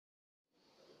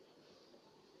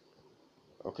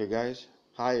Okay guys,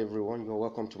 hi everyone, you're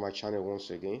welcome to my channel once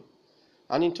again.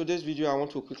 And in today's video I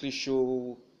want to quickly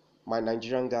show my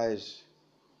Nigerian guys,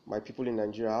 my people in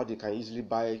Nigeria, how they can easily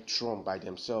buy Tron by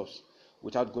themselves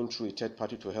without going through a third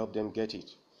party to help them get it.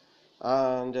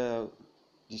 And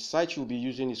the site you'll be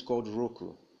using is called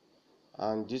Roqqu,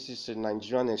 and this is a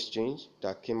Nigerian exchange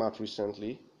that came out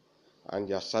recently, and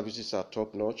their services are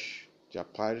top notch, their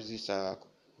prices are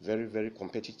very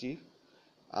competitive,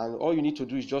 and all you need to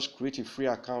do is just create a free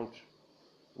account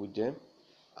with them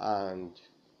and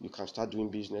you can start doing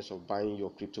business of buying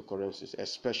your cryptocurrencies,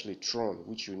 especially Tron,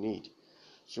 which you need.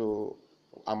 So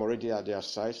I'm already at their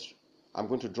site. I'm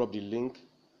going to drop the link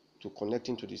to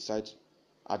connecting to the site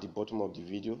at the bottom of the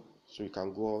video, so you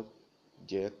can go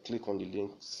there, click on the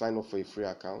link, sign up for a free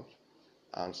account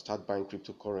and start buying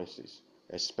cryptocurrencies,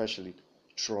 especially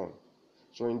Tron.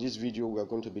 So in this video we are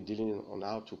going to be dealing on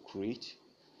how to create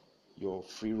your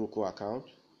free Roqqu account,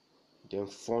 then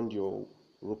fund your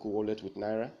Roqqu wallet with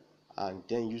Naira, and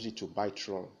then use it to buy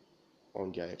Tron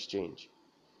on their exchange.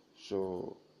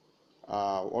 So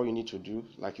all you need to do,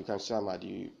 like you can see I'm at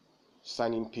the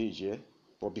sign-in page here,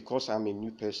 but because I'm a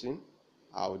new person,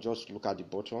 I'll just look at the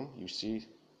bottom. You see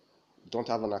don't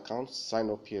have an account,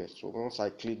 sign up here. So once I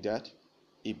click that,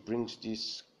 it brings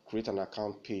this create an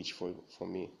account page for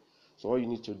me. So all you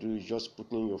need to do is just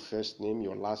put in your first name,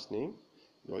 your last name,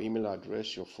 your email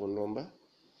address, your phone number,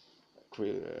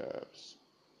 create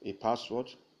a password,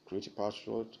 create a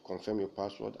password, confirm your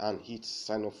password, and hit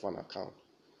sign up for an account.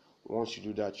 Once you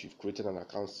do that, you've created an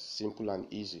account, simple and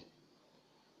easy.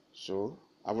 So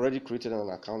I've already created an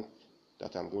account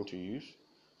that I'm going to use.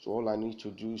 So all I need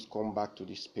to do is come back to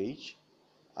this page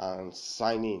and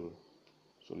sign in.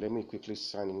 So let me quickly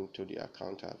sign into the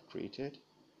account I've created.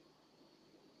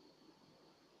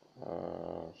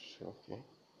 Okay.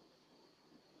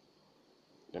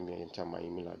 Let me enter my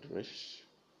email address.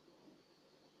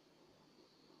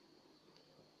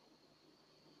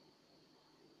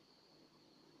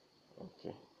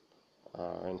 Okay.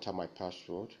 Enter my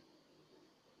password.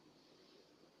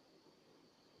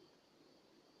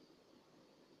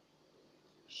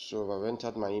 So I've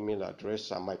entered my email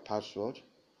address and my password,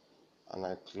 and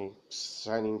I click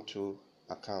sign into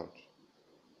account.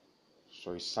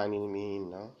 So it's signing me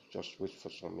in now. Just wait for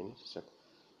some minutes.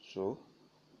 So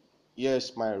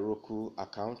here's my Roqqu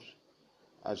account.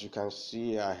 As you can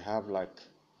see, I have like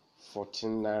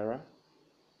 14 Naira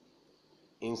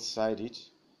inside it,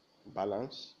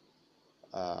 balance.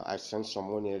 I sent some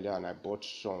money earlier and I bought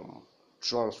some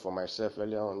Trons for myself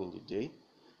earlier on in the day.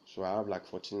 So I have like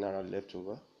 14 Naira left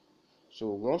over. So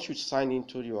once you sign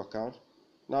into your account,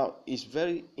 now it's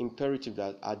very imperative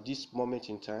that at this moment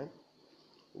in time,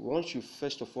 once you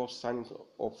first of all sign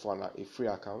up for a free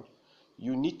account,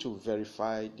 you need to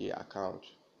verify the account.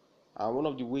 And one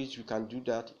of the ways you can do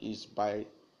that is by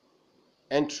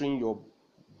entering your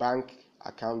bank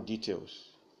account details.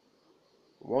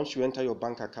 Once you enter your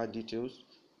bank account details,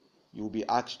 you will be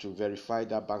asked to verify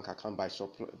that bank account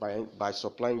by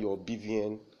supplying your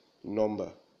BVN number.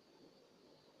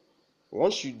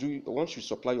 Once you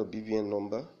supply your BVN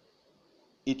number,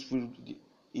 it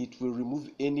will remove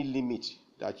any limit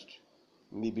that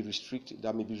may be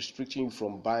restricting you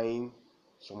from buying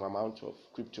some amount of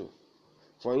crypto.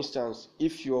 For instance,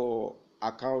 if your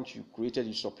account you created,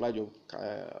 you supplied your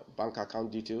bank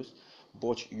account details,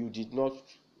 but you did not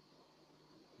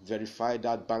verify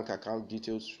that bank account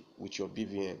details with your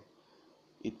BVN,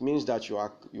 it means that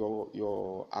your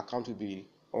account will be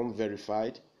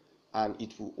unverified, and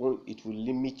it will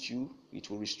limit you, it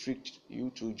will restrict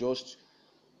you to just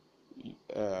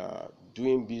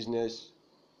doing business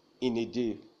in a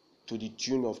day to the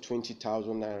tune of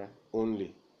 20,000 Naira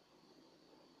only.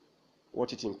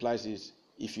 What it implies is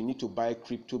if you need to buy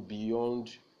crypto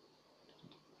beyond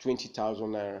 20,000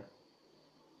 Naira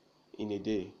in a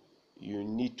day, you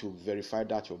need to verify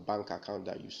that your bank account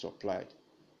that you supplied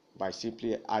by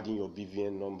simply adding your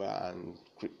BVN number, and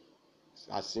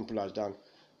as simple as that.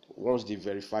 Once they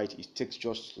verify it, it takes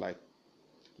just like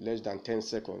less than 10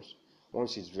 seconds.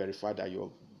 Once it's verified that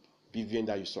your BVN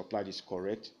that you supplied is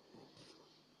correct,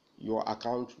 your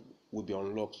account will be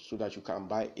unlocked so that you can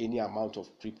buy any amount of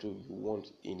crypto you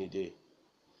want in a day.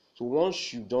 So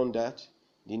once you've done that,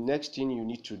 the next thing you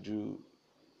need to do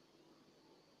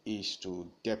is to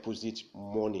deposit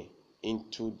money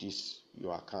into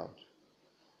your account.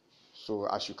 So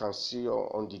as you can see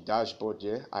on the dashboard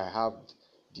there, I have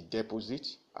the deposit,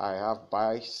 I have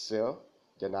buy, sell,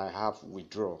 then I have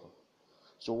withdraw.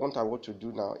 So what I want to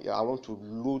do now, I want to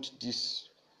load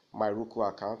my Roqqu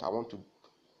account. I want to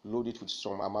load it with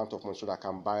some amount of money so that I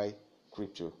can buy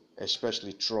crypto,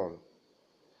 especially Tron.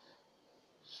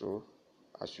 So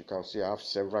As you can see, I have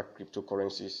several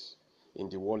cryptocurrencies in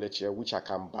the wallet here which I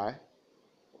can buy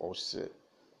or sell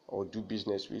or do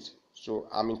business with. So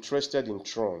I'm interested in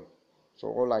Tron. So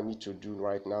all I need to do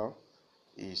right now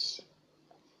is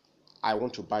I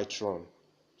want to buy Tron.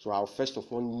 So I'll first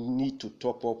of all need to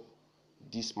top up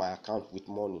this my account with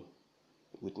money,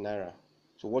 with Naira.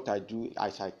 So what I do is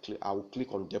I will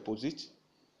click on deposit.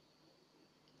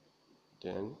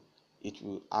 Then it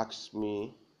will ask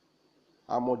me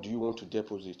how much do you want to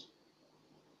deposit.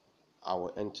 I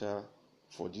will enter,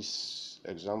 for this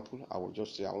example, I will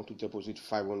just say I want to deposit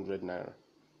 500 Naira.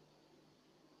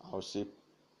 I'll say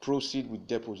proceed with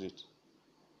deposit.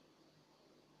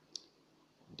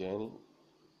 Then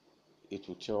it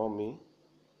will tell me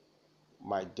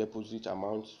my deposit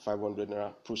amount 500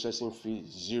 Naira, processing fee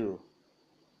 0.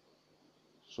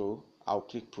 So I'll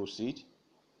click proceed.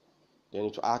 Then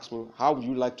it will ask me how would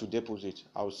you like to deposit.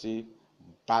 I'll say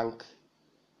bank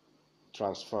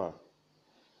transfer.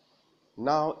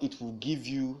 Now it will give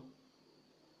you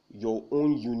your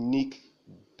own unique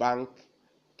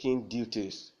banking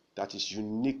details that is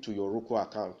unique to your Roqqu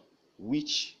account,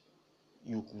 which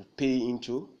you could pay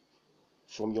into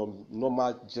from your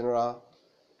normal general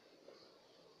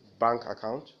bank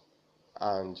account.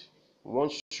 And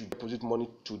once you deposit money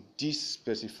to this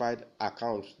specified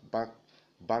account,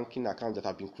 banking account that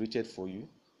have been created for you,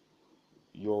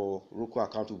 your Roqqu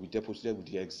account will be deposited with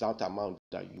the exact amount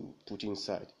that you put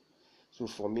inside. So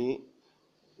for me,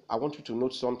 I want you to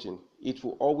note something. It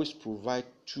will always provide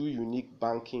 2 unique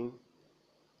banking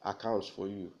accounts for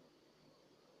you.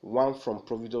 One from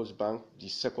Providence Bank, the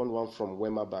second one from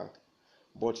Wema Bank.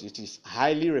 But it is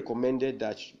highly recommended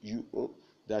that you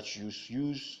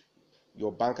use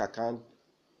your bank account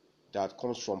that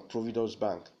comes from Providence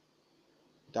Bank.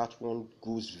 That one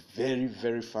goes very,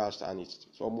 very fast and it's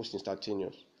almost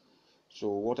instantaneous. So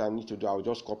what I need to do, I'll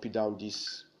just copy down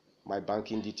my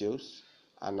banking details,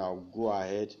 and I'll go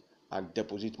ahead and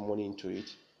deposit money into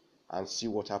it and see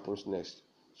what happens next.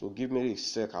 So give me a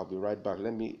sec, I'll be right back.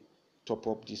 Let me top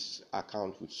up this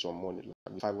account with some money,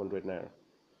 like 500 Naira.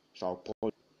 So I'll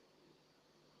pause.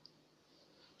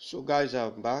 So guys,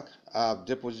 I'm back. I've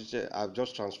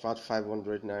just transferred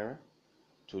 500 Naira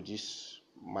to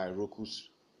my Roqqu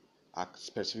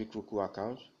specific Roqqu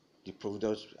account.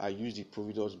 I use the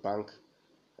Providence Bank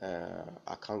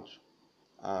account,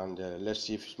 and let's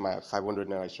see if my 500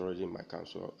 Naira is already in my account.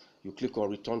 So you click on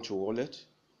return to wallet.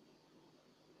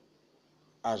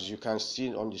 As you can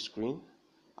see on the screen,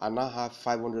 I now have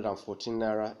 514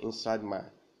 Naira inside my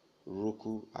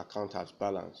Roqqu account as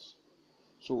balance.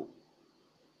 So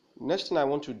next thing I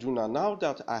want to do now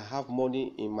that I have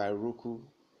money in my Roqqu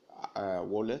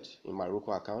wallet, in my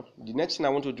Roqqu account, the next thing I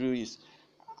want to do is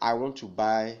I want to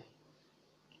buy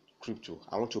crypto.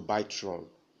 I want to buy Tron.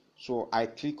 So I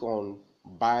click on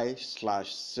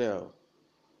buy/sell.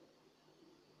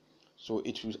 So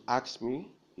it will ask me,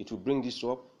 it will bring this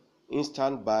up,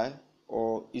 instant buy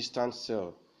or instant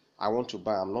sell. I want to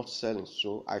buy, I'm not selling,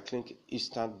 so I click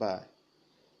instant buy.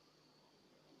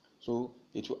 So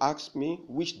it will ask me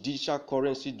which digital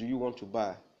currency do you want to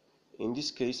buy. In this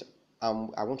case, I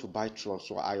want to buy Tron,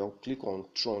 so I'll click on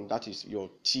Tron. That is your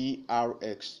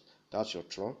TRX. That's your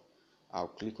Tron. I'll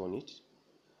click on it.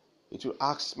 It will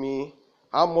ask me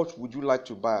how much would you like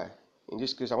to buy. In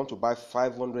this case, I want to buy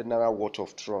 500 Naira worth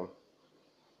of Tron.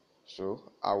 So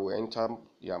I will enter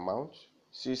the amount.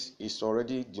 Since it's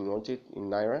already denoted in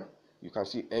Naira, you can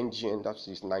see NGN, that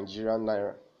is Nigerian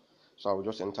Naira. So I will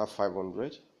just enter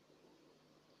 500,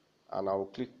 and I will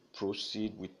click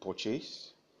proceed with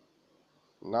purchase.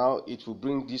 Now it will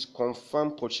bring this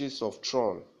confirm purchase of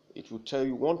Tron. It will tell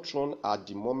you 1 Tron at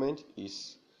the moment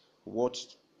is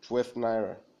worth 12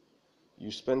 Naira.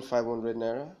 You spend 500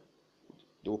 Naira,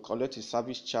 they will collect a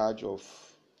service charge of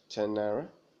 10 Naira,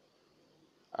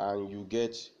 and you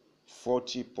get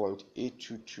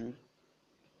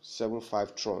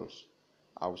 40.82275 Trons.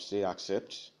 I will say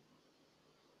accept.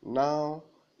 Now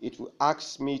it will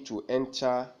ask me to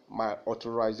enter my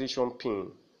authorization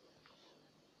PIN.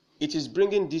 It is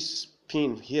bringing this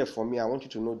PIN here for me. I want you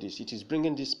to know this. It is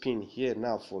bringing this PIN here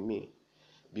now for me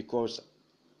because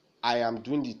I am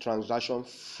doing the transaction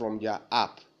from their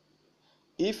app.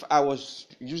 If I was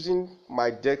using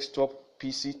my desktop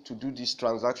PC to do this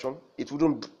transaction, it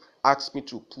wouldn't ask me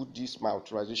to put my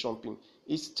authorization PIN.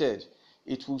 Instead,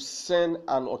 it will send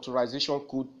an authorization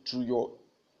code to your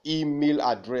email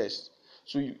address.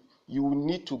 So you will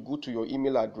need to go to your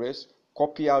email address,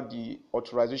 copy out the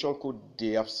authorization code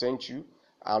they have sent you,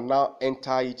 and now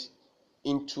enter it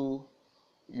into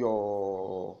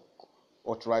your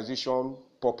authorization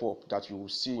pop-up that you will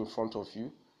see in front of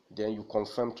you. Then you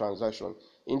confirm transaction.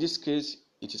 In this case,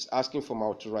 it is asking for my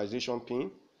authorization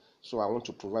pin, so I want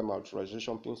to provide my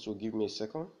authorization pin, so give me a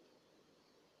second.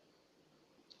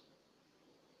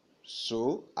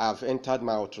 So I've entered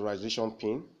my authorization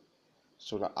pin,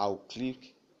 so now I'll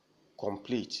click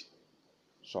complete.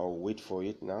 So I'll wait for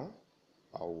it now.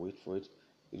 I'll wait for it.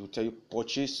 It will tell you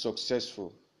purchase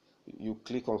successful. You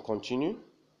click on continue.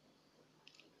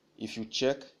 If you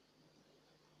check,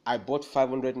 I bought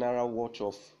 500 Naira worth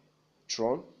of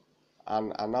Tron,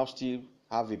 and I now still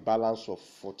have a balance of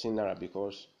 14 Naira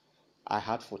because I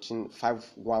had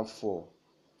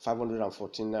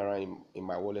 514 Naira in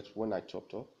my wallet when I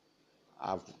topped up.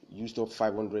 I've used up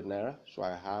 500 Naira, so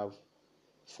I have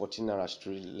 14 Naira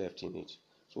still left in it.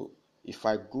 So if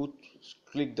I go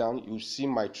click down, you see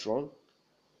my Tron.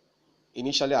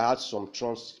 Initially I had some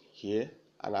Trons here,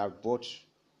 and I bought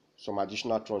some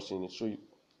additional Trons in it. So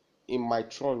in my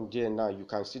Tron there now, you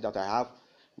can see that I have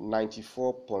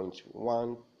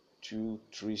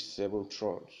 94.1237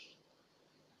 Trons.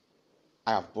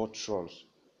 I have bought Trons.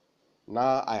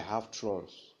 Now I have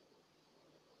Trons.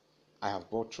 I have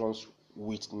bought Trons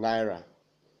with Naira.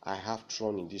 I have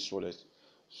Tron in this wallet.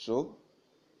 So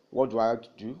what do I have to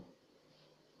do?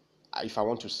 If I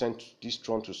want to send this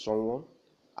Tron to someone,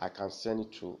 I can send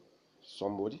it to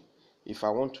somebody. If I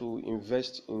want to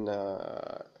invest in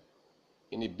a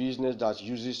business that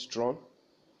uses Tron,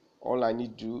 all I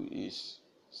need to do is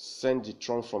send the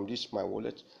Tron from this my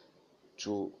wallet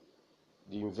to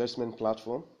the investment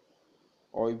platform.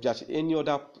 Or if there's any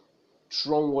other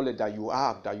Tron wallet that you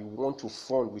have that you want to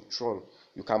fund with Tron,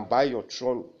 you can buy your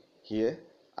Tron here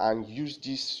and use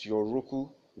this your Roqqu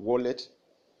wallet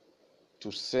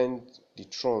to send the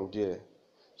Tron there.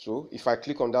 So if I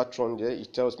click on that Tron there,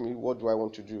 it tells me what do I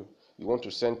want to do. You want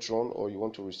to send Tron or you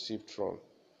want to receive Tron.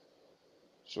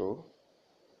 So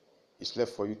it's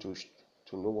left for you to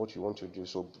know what you want to do.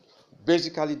 So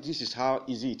basically, this is how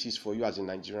easy it is for you as a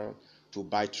Nigerian to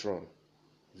buy Tron.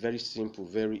 Very simple,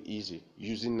 very easy,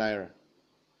 using Naira.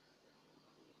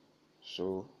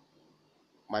 So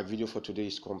my video for today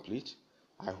is complete.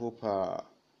 I hope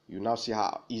you now see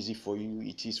how easy for you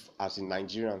it is as a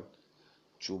Nigerian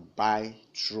to buy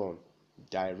Tron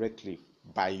directly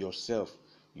by yourself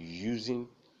using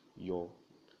your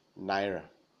Naira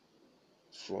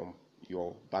from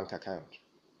your bank account.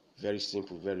 Very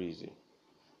simple, very easy.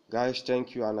 Guys,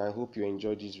 thank you, and I hope you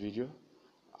enjoyed this video.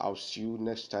 I'll see you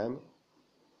next time.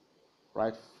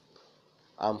 Right,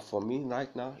 and for me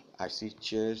right now, I say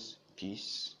cheers,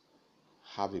 peace,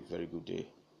 have a very good day.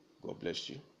 God bless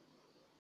you.